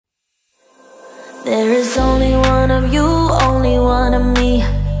There is only one of you, only one of me.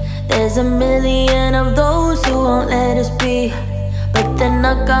 There's a million of those who won't let us be. But they're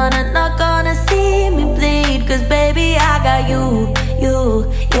not gonna see me bleed. Cause baby, I got you.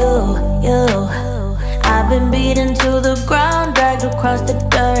 I've been beaten to the ground, dragged across the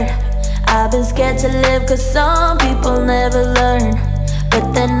dirt. I've been scared to live cause some people never learn.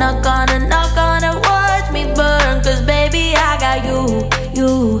 But they're not gonna watch me burn. Cause baby, I got you.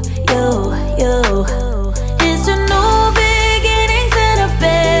 It's a new beginnings and a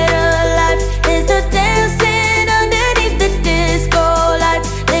better life. It's the dancing underneath the disco lights.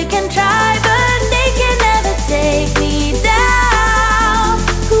 They can try but they can never take me down.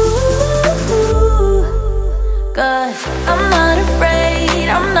 Ooh. Cause I'm not afraid,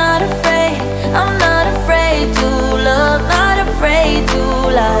 I'm not afraid, I'm not afraid to love, not afraid to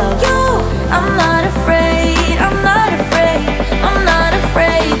love you. I'm not afraid, I'm not afraid, I'm not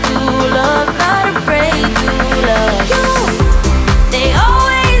afraid to love, not afraid to love you. They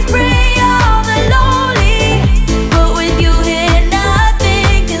always bring all the lonely, but with you here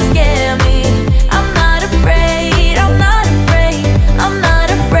nothing can scare me. I'm not afraid, I'm not afraid, I'm not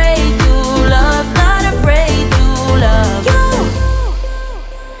afraid to love, not afraid to love you.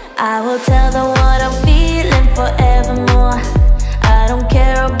 I will tell them what I'm feeling forevermore. I don't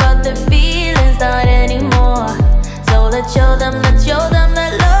care about the feelings, not anymore. So let's show them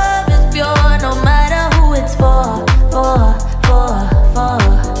that love is pure, no matter who it's for.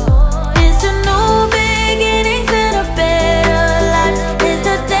 It's a new beginnings and a better life. It's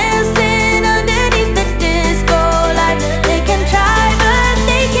the dancing underneath the disco light. They can try but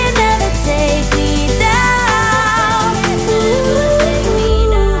they can never take me down.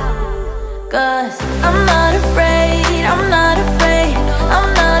 Cause I'm not afraid, I'm not afraid,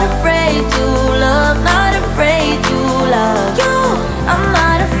 I'm not afraid to love, not afraid to love you. I'm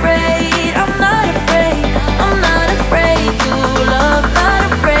not afraid, I'm not afraid, I'm not afraid to love, not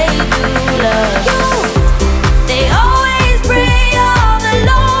afraid to love you. They always bring all the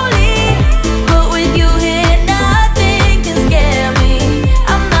lonely, but with you here nothing can scare me.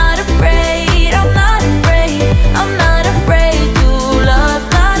 I'm not afraid, I'm not afraid, I'm not afraid to love,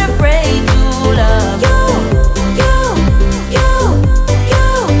 not afraid to love you.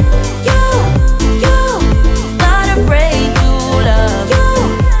 Not afraid to love you.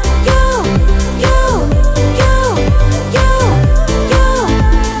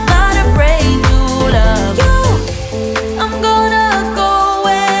 Not afraid to love you. I'm gonna go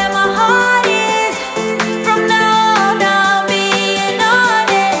where my heart is. From now on, I'm being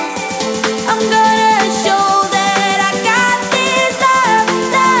honest. I'm gonna